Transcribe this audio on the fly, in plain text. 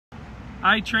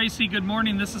Hi Tracy, good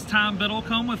morning. This is Tom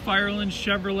Biddlecombe with Firelands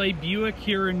Chevrolet Buick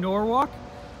here in Norwalk.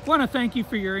 I want to thank you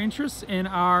for your interest in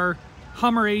our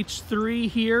Hummer H3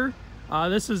 here.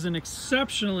 This is an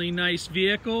exceptionally nice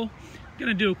vehicle. I'm going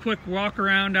to do a quick walk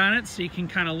around on it so you can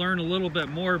kind of learn a little bit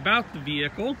more about the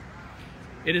vehicle.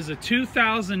 It is a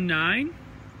 2009.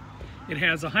 It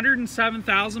has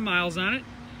 107,000 miles on it,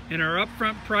 and our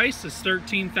upfront price is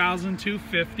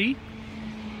 $13,250.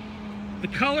 The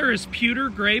color is pewter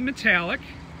gray metallic.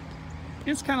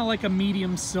 It's kind of like a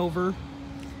medium silver.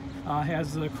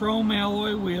 Has the chrome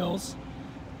alloy wheels.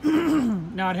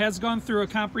 Now it has gone through a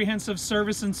comprehensive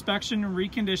service inspection and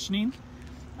reconditioning,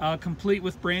 complete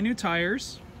with brand new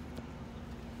tires.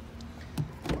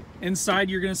 Inside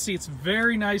you're going to see it's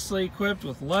very nicely equipped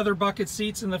with leather bucket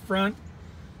seats in the front,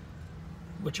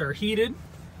 which are heated.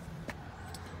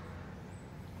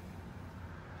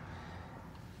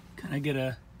 Kind of get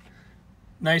a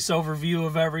nice overview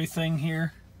of everything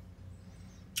here.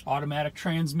 Automatic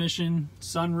transmission,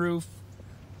 sunroof,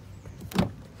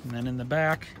 and then in the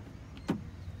back,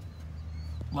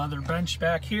 leather bench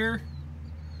back here.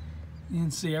 You can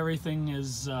see everything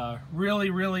is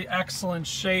really excellent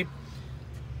shape.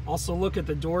 Also look at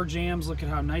the door jambs, look at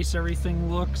how nice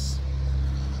everything looks.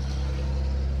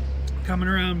 Coming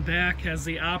around back has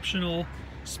the optional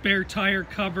spare tire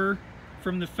cover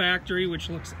from the factory, which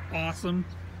looks awesome.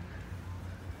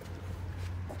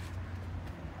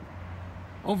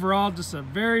 Overall, just a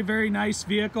very nice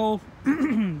vehicle.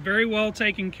 Very well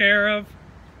taken care of.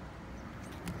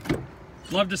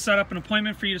 Love to set up an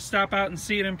appointment for you to stop out and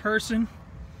see it in person. You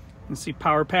can see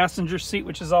power passenger seat,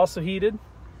 which is also heated.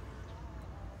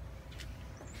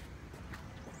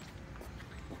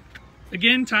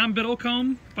 Again, Tom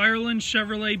Biddlecombe, Firelands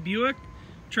Chevrolet Buick.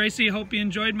 Tracy, I hope you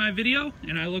enjoyed my video,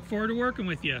 and I look forward to working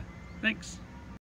with you. Thanks.